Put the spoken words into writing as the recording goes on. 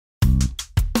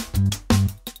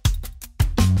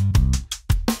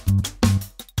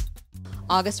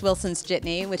August Wilson's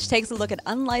Jitney, which takes a look at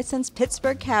unlicensed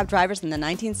Pittsburgh cab drivers in the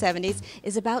 1970s,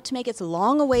 is about to make its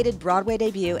long-awaited Broadway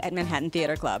debut at Manhattan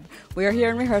Theater Club. We are here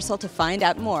in rehearsal to find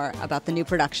out more about the new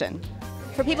production.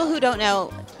 For people who don't know,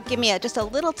 give me just a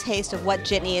little taste of what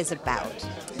Jitney is about.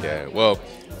 Yeah, well,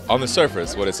 on the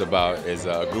surface, what it's about is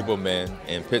a group of men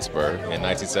in Pittsburgh in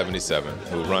 1977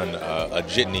 who run a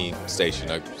Jitney station,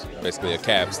 basically a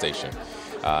cab station.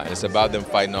 And it's about them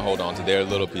fighting to hold on to their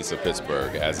little piece of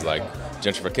Pittsburgh as like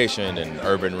gentrification and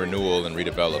urban renewal and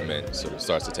redevelopment sort of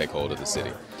starts to take hold of the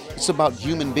city. It's about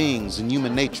human beings and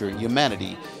human nature,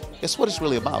 humanity. It's what it's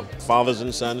really about. Fathers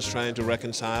and sons trying to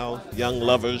reconcile, young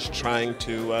lovers trying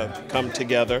to come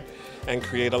together and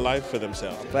create a life for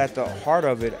themselves. But at the heart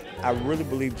of it, I really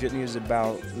believe Jitney is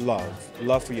about love.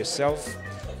 Love for yourself,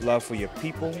 love for your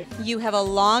people. You have a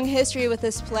long history with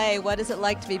this play. What is it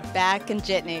like to be back in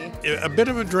Jitney? A bit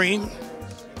of a dream,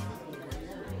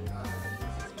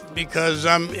 because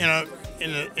I'm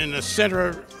in the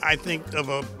center, I think, of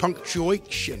a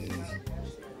punctuation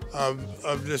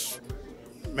of this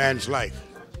man's life.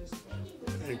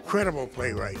 An incredible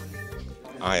playwright.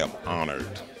 I am honored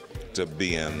to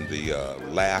be in the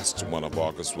last one of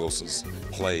August Wilson's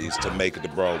plays to make it to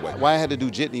Broadway. Why I had to do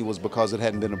Jitney was because it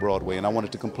hadn't been to Broadway, and I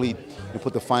wanted to complete and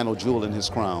put the final jewel in his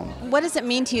crown. What does it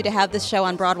mean to you to have this show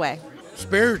on Broadway?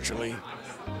 Spiritually,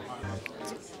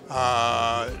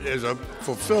 there's a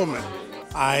fulfillment.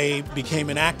 I became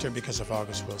an actor because of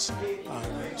August Wilson.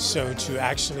 So to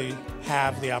actually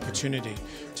have the opportunity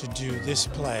to do this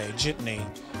play, Jitney,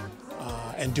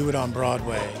 and do it on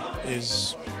Broadway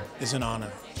is an honor.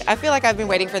 I feel like I've been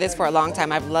waiting for this for a long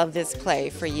time. I've loved this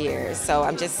play for years, so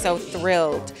I'm just so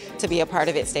thrilled to be a part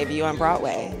of its debut on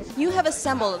Broadway. You have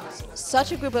assembled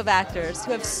such a group of actors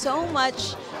who have so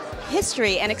much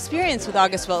history and experience with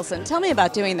August Wilson. Tell me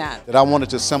about doing that. That I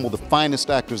wanted to assemble the finest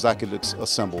actors I could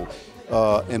assemble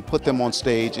and put them on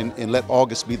stage and let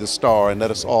August be the star and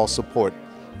let us all support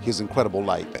his incredible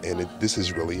light. And this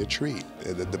is really a treat.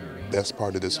 The best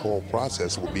part of this whole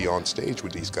process will be on stage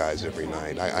with these guys every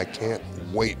night. I can't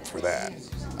wait for that.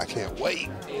 I can't wait.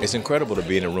 It's incredible to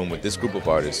be in a room with this group of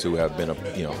artists who have been,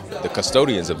 the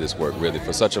custodians of this work really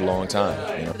for such a long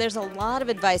time. There's a lot of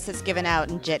advice that's given out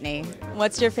in Jitney.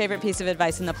 What's your favorite piece of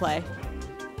advice in the play?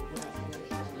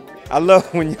 I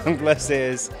love when Young Blood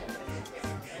says,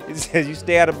 you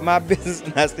stay out of my business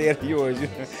and I stay out of yours.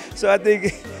 So I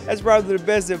think that's probably the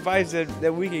best advice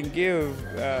that we can give,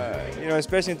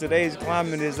 especially in today's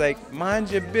climate, is like,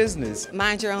 mind your business.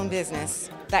 Mind your own business.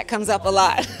 That comes up a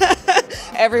lot.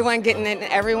 Everyone getting in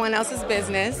everyone else's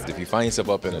business. If you find yourself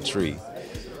up in a tree,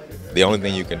 the only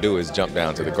thing you can do is jump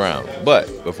down to the ground.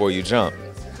 But before you jump,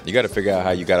 you got to figure out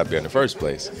how you got up there in the first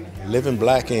place. Living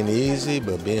black ain't easy,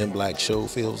 but being black sure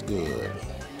feels good.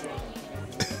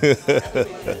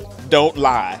 Don't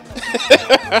lie.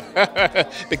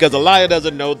 Because a liar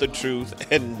doesn't know the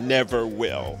truth and never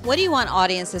will. What do you want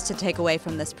audiences to take away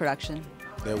from this production?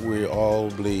 That we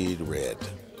all bleed red.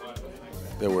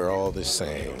 That we're all the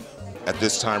same. At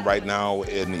this time right now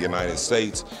in the United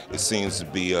States, it seems to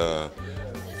be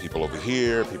people over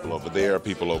here, people over there,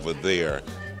 people over there.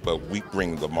 But we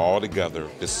bring them all together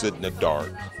to sit in the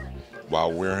dark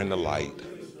while we're in the light,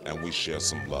 and we share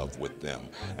some love with them.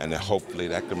 And then hopefully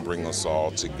that can bring us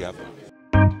all together.